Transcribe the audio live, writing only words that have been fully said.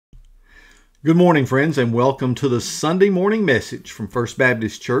Good morning, friends, and welcome to the Sunday morning message from First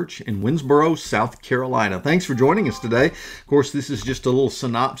Baptist Church in Winsboro, South Carolina. Thanks for joining us today. Of course, this is just a little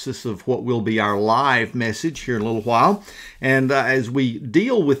synopsis of what will be our live message here in a little while. And as we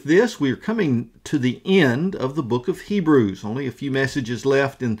deal with this, we are coming to the end of the book of Hebrews. Only a few messages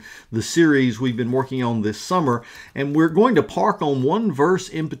left in the series we've been working on this summer. And we're going to park on one verse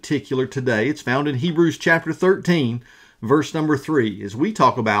in particular today. It's found in Hebrews chapter 13, verse number 3, as we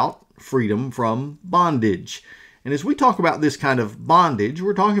talk about freedom from bondage. And as we talk about this kind of bondage,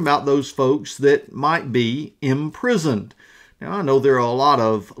 we're talking about those folks that might be imprisoned. Now, I know there are a lot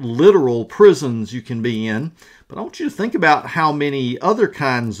of literal prisons you can be in, but I want you to think about how many other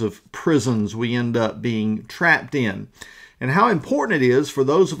kinds of prisons we end up being trapped in, and how important it is for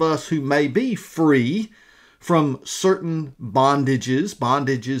those of us who may be free from certain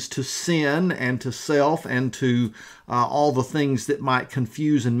bondages to sin and to self and to all the things that might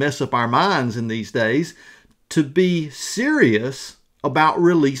confuse and mess up our minds in these days, to be serious about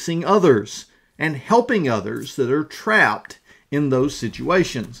releasing others and helping others that are trapped in those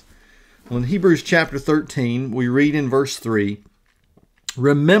situations. Well, in Hebrews chapter 13, we read in verse 3,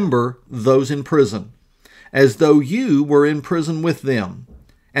 "Remember those in prison, as though you were in prison with them,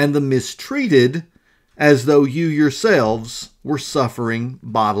 and the mistreated, as though you yourselves were suffering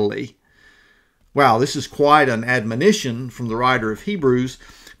bodily." Wow, this is quite an admonition from the writer of Hebrews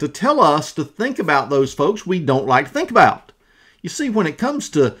to tell us to think about those folks we don't like to think about. You see, when it comes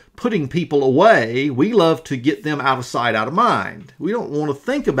to putting people away, we love to get them out of sight, out of mind. We don't want to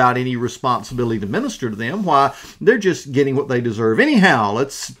think about any responsibility to minister to them. Why, they're just getting what they deserve anyhow.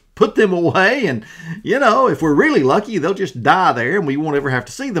 Let's put them away, and, if we're really lucky, they'll just die there and we won't ever have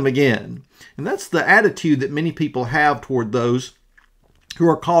to see them again. And that's the attitude that many people have toward those who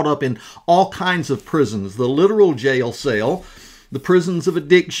are caught up in all kinds of prisons, the literal jail cell, the prisons of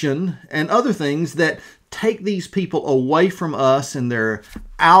addiction, and other things that take these people away from us, and they're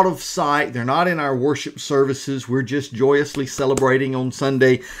out of sight. They're not in our worship services. We're just joyously celebrating on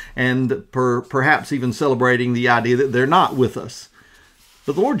Sunday and perhaps even celebrating the idea that they're not with us.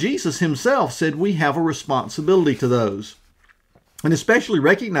 But the Lord Jesus himself said we have a responsibility to those, and especially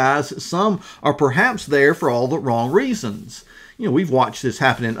recognize that some are perhaps there for all the wrong reasons. We've watched this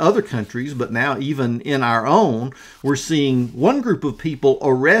happen in other countries, but now even in our own, we're seeing one group of people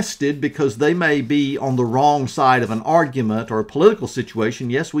arrested because they may be on the wrong side of an argument or a political situation.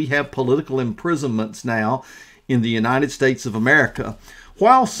 Yes, we have political imprisonments now in the United States of America,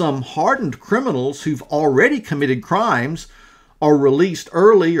 while some hardened criminals who've already committed crimes are released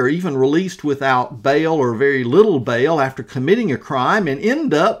early or even released without bail or very little bail after committing a crime and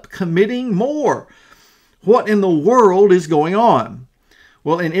end up committing more. What in the world is going on?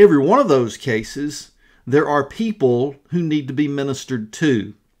 Well, in every one of those cases, there are people who need to be ministered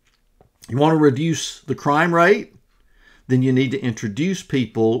to. You want to reduce the crime rate? Then you need to introduce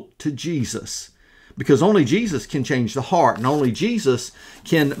people to Jesus, because only Jesus can change the heart, and only Jesus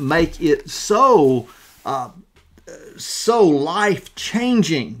can make it so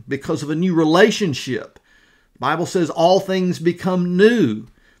life-changing because of a new relationship. The Bible says all things become new.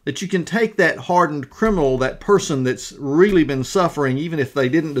 That you can take that hardened criminal, that person that's really been suffering, even if they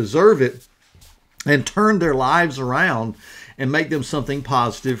didn't deserve it, and turn their lives around and make them something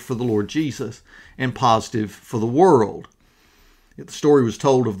positive for the Lord Jesus and positive for the world. The story was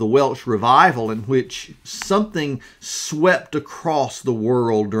told of the Welsh revival, in which something swept across the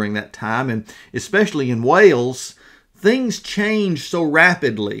world during that time, and especially in Wales, things changed so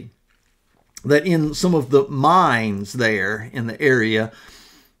rapidly that in some of the mines there in the area,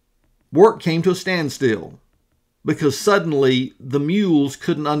 work came to a standstill because suddenly the mules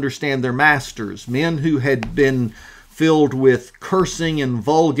couldn't understand their masters. Men who had been filled with cursing and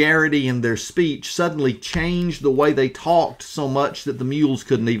vulgarity in their speech suddenly changed the way they talked so much that the mules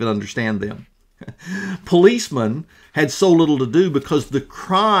couldn't even understand them. Policemen had so little to do because the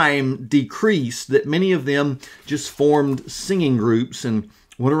crime decreased that many of them just formed singing groups and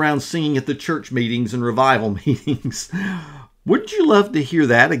went around singing at the church meetings and revival meetings. Wouldn't you love to hear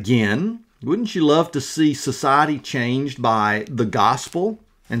that again? Wouldn't you love to see society changed by the gospel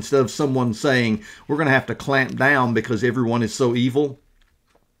instead of someone saying, we're going to have to clamp down because everyone is so evil?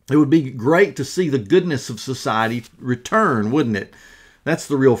 It would be great to see the goodness of society return, wouldn't it? That's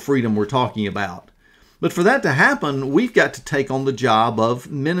the real freedom we're talking about. But for that to happen, we've got to take on the job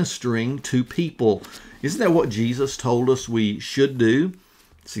of ministering to people. Isn't that what Jesus told us we should do?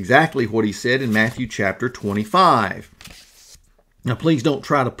 It's exactly what he said in Matthew chapter 25. Now, please don't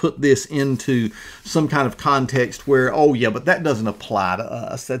try to put this into some kind of context where, oh yeah, but that doesn't apply to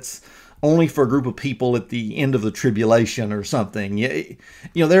us. That's only for a group of people at the end of the tribulation or something. You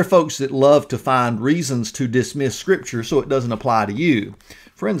know, there are folks that love to find reasons to dismiss Scripture so it doesn't apply to you.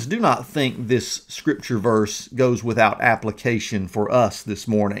 Friends, do not think this Scripture verse goes without application for us this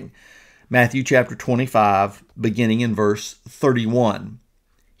morning. Matthew chapter 25, beginning in verse 31.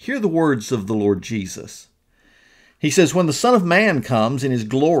 Hear the words of the Lord Jesus. He says, "When the Son of Man comes in his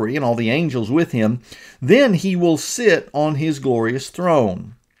glory and all the angels with him, then he will sit on his glorious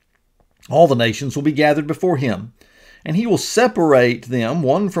throne. All the nations will be gathered before him, and he will separate them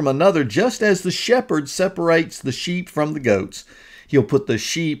one from another, just as the shepherd separates the sheep from the goats. He'll put the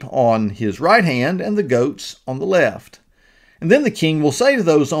sheep on his right hand and the goats on the left. And then the king will say to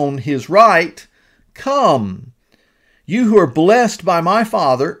those on his right, 'Come, you who are blessed by my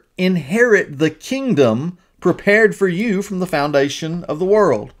Father, inherit the kingdom prepared for you from the foundation of the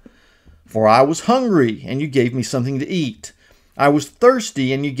world. For I was hungry, and you gave me something to eat. I was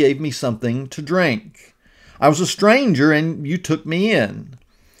thirsty, and you gave me something to drink. I was a stranger, and you took me in.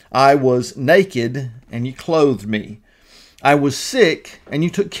 I was naked, and you clothed me. I was sick, and you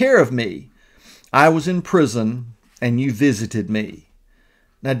took care of me. I was in prison, and you visited me.'"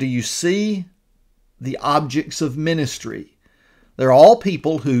 Now, do you see the objects of ministry? They're all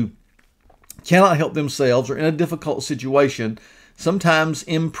people who cannot help themselves or in a difficult situation, sometimes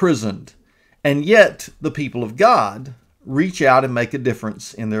imprisoned. And yet, the people of God reach out and make a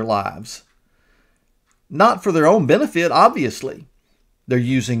difference in their lives. Not for their own benefit, obviously. They're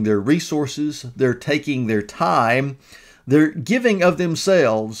using their resources, they're taking their time, they're giving of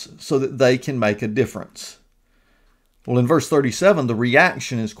themselves so that they can make a difference. Well, in verse 37, the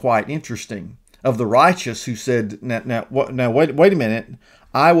reaction is quite interesting. Of the righteous who said, wait a minute,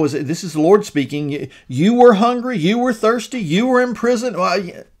 this is the Lord speaking, you were hungry, you were thirsty, you were in prison.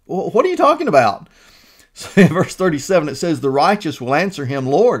 What are you talking about? So in verse 37, it says, "The righteous will answer him,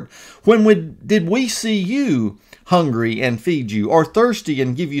 'Lord, when did we see you hungry and feed you, or thirsty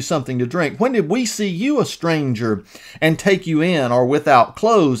and give you something to drink? When did we see you a stranger and take you in, or without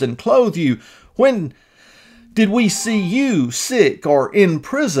clothes and clothe you? When did we see you sick or in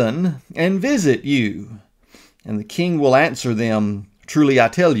prison and visit you?' And the king will answer them, 'Truly I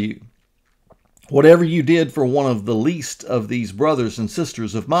tell you, whatever you did for one of the least of these brothers and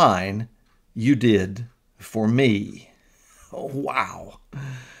sisters of mine, you did for me.'" Oh, wow.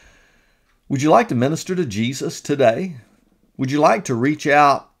 Would you like to minister to Jesus today? Would you like to reach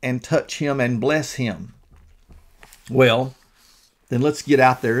out and touch him and bless him? Well, then let's get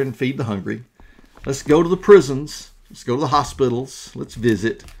out there and feed the hungry. Let's go to the prisons. Let's go to the hospitals. Let's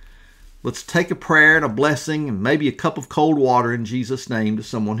visit. Let's take a prayer and a blessing and maybe a cup of cold water in Jesus' name to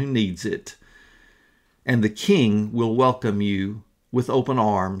someone who needs it. And the King will welcome you with open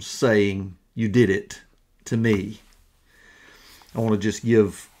arms, saying, "You did it to me." I want to just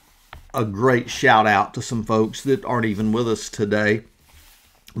give a great shout out to some folks that aren't even with us today.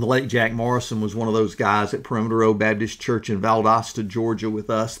 The late Jack Morrison was one of those guys at Perimeter Road Baptist Church in Valdosta, Georgia with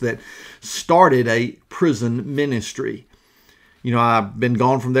us that started a prison ministry. You know, I've been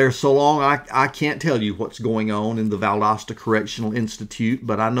gone from there so long, I can't tell you what's going on in the Valdosta Correctional Institute,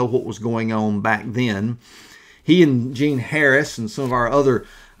 but I know what was going on back then. He and Gene Harris and some of our other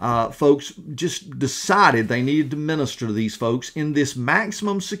folks just decided they needed to minister to these folks in this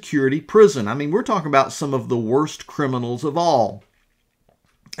maximum security prison. I mean, we're talking about some of the worst criminals of all.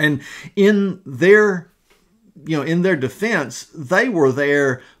 And in their defense, they were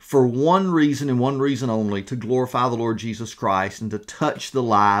there for one reason and one reason only, to glorify the Lord Jesus Christ and to touch the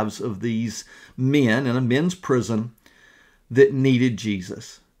lives of these men in a men's prison that needed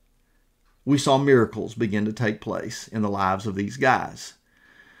Jesus. We saw miracles begin to take place in the lives of these guys.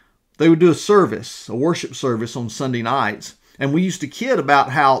 They would do a worship service on Sunday nights, and we used to kid about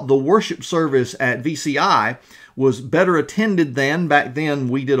how the worship service at VCI was better attended than, back then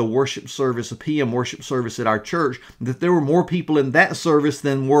we did a worship service, a PM worship service at our church, that there were more people in that service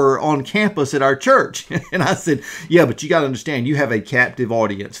than were on campus at our church. And I said, yeah, but you got to understand, you have a captive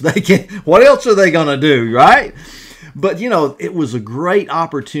audience. What else are they going to do, right? But, you know, it was a great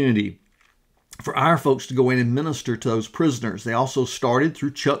opportunity for our folks to go in and minister to those prisoners. They also started,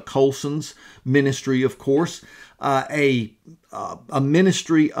 through Chuck Colson's ministry, of course, a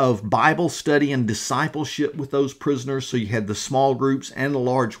ministry of Bible study and discipleship with those prisoners. So you had the small groups and the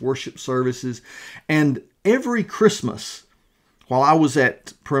large worship services. And every Christmas, while I was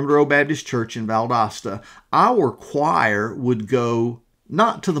at Perimeter Road Baptist Church in Valdosta, our choir would go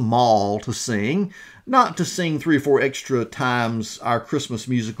not to the mall to sing, not to sing 3 or 4 extra times our Christmas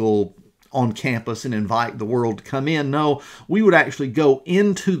musical on campus and invite the world to come in. No, we would actually go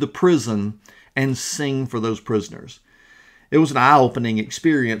into the prison and sing for those prisoners. It was an eye-opening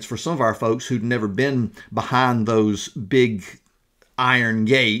experience for some of our folks who'd never been behind those big iron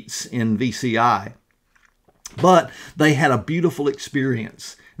gates in VCI. But they had a beautiful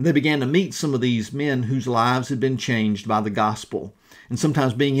experience. And they began to meet some of these men whose lives had been changed by the gospel. And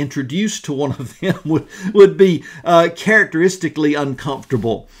sometimes being introduced to one of them would be characteristically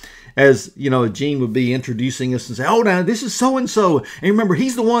uncomfortable. As, you know, Gene would be introducing us and say, oh, now this is so-and-so. And remember,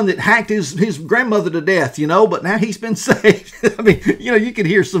 he's the one that hacked his grandmother to death, you know, but now he's been saved. I mean, you know, you could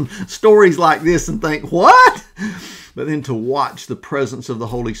hear some stories like this and think, what? But then to watch the presence of the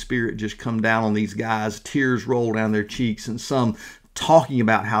Holy Spirit just come down on these guys, tears roll down their cheeks, and some talking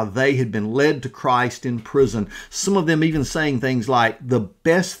about how they had been led to Christ in prison. Some of them even saying things like, the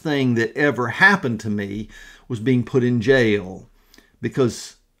best thing that ever happened to me was being put in jail,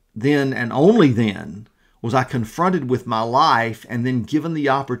 because then and only then was I confronted with my life and then given the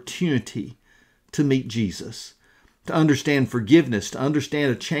opportunity to meet Jesus, to understand forgiveness, to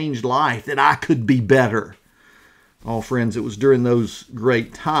understand a changed life, that I could be better. Oh, friends, it was during those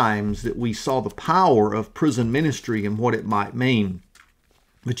great times that we saw the power of prison ministry and what it might mean.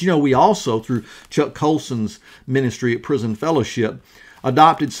 But you know, we also, through Chuck Colson's ministry at Prison Fellowship,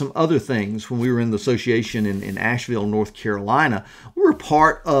 adopted some other things when we were in the association in Asheville, North Carolina. We were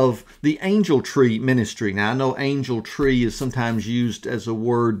part of the Angel Tree ministry. Now, I know Angel Tree is sometimes used as a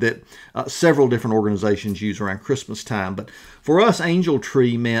word that several different organizations use around Christmas time. But for us, Angel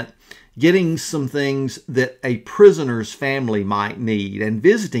Tree meant getting some things that a prisoner's family might need and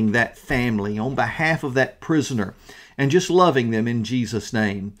visiting that family on behalf of that prisoner and just loving them in Jesus'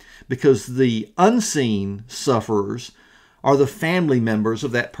 name. Because the unseen sufferers are the family members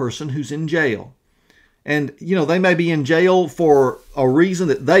of that person who's in jail. And, you know, they may be in jail for a reason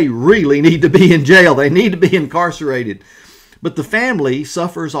that they really need to be in jail. They need to be incarcerated. But the family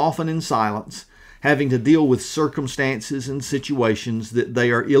suffers often in silence, having to deal with circumstances and situations that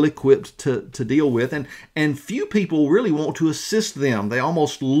they are ill-equipped to deal with. And few people really want to assist them. They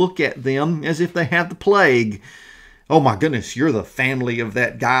almost look at them as if they have the plague. Oh my goodness, you're the family of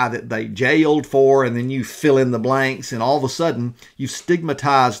that guy that they jailed for, and then you fill in the blanks, and all of a sudden you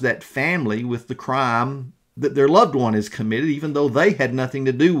stigmatize that family with the crime that their loved one has committed, even though they had nothing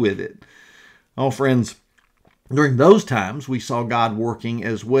to do with it. Oh, friends, during those times we saw God working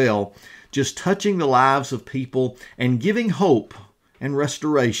as well, just touching the lives of people and giving hope and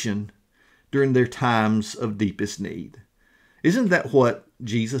restoration during their times of deepest need. Isn't that what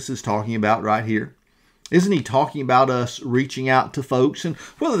Jesus is talking about right here? Isn't he talking about us reaching out to folks, and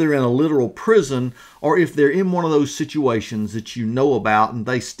whether they're in a literal prison or if they're in one of those situations that you know about and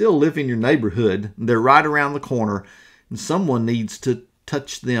they still live in your neighborhood, they're right around the corner, and someone needs to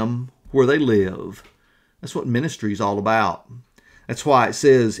touch them where they live. That's what ministry is all about. That's why it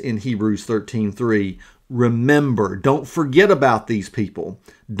says in Hebrews 13:3, remember, don't forget about these people.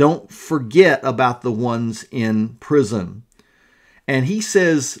 Don't forget about the ones in prison. And he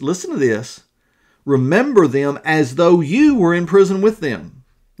says, listen to this, remember them as though you were in prison with them.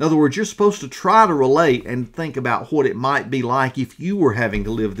 In other words, you're supposed to try to relate and think about what it might be like if you were having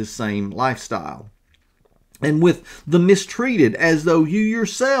to live this same lifestyle. And with the mistreated as though you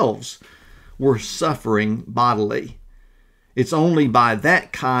yourselves were suffering bodily. It's only by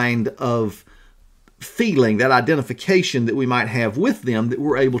that kind of feeling, that identification that we might have with them, that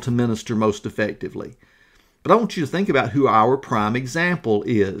we're able to minister most effectively. But I want you to think about who our prime example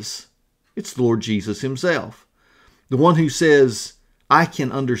is. It's the Lord Jesus himself. The one who says, I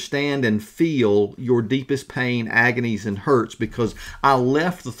can understand and feel your deepest pain, agonies, and hurts because I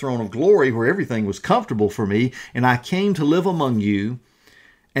left the throne of glory where everything was comfortable for me, and I came to live among you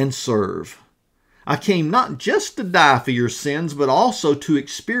and serve. I came not just to die for your sins, but also to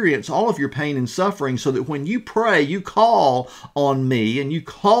experience all of your pain and suffering so that when you pray, you call on me and you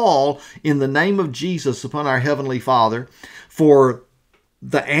call in the name of Jesus upon our Heavenly Father for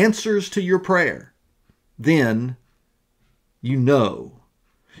the answers to your prayer. Then you know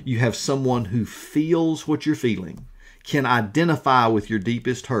you have someone who feels what you're feeling, can identify with your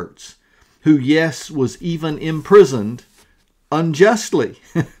deepest hurts, who, yes, was even imprisoned unjustly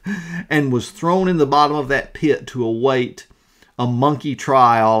and was thrown in the bottom of that pit to await a monkey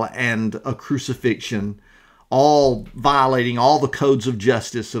trial and a crucifixion, all violating all the codes of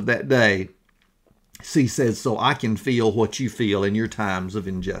justice of that day. He says, so I can feel what you feel in your times of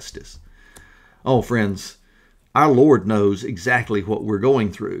injustice. Oh, friends, our Lord knows exactly what we're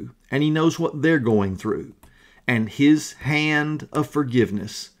going through, and he knows what they're going through. And his hand of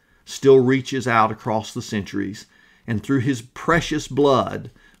forgiveness still reaches out across the centuries. And through his precious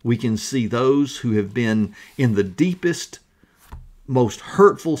blood, we can see those who have been in the deepest, most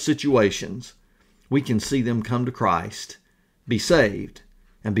hurtful situations. We can see them come to Christ be saved,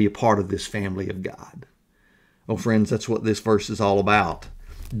 and be a part of this family of God. Oh, friends, that's what this verse is all about.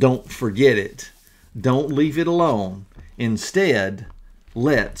 Don't forget it. Don't leave it alone. Instead,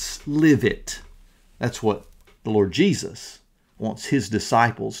 let's live it. That's what the Lord Jesus wants his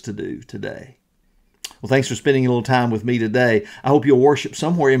disciples to do today. Well, thanks for spending a little time with me today. I hope you'll worship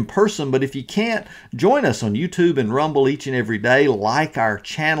somewhere in person, but if you can't, join us on YouTube and Rumble each and every day. Like our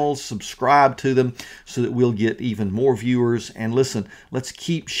channels, subscribe to them so that we'll get even more viewers. And listen, let's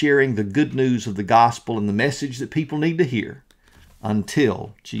keep sharing the good news of the gospel and the message that people need to hear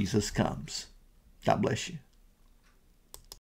until Jesus comes. God bless you.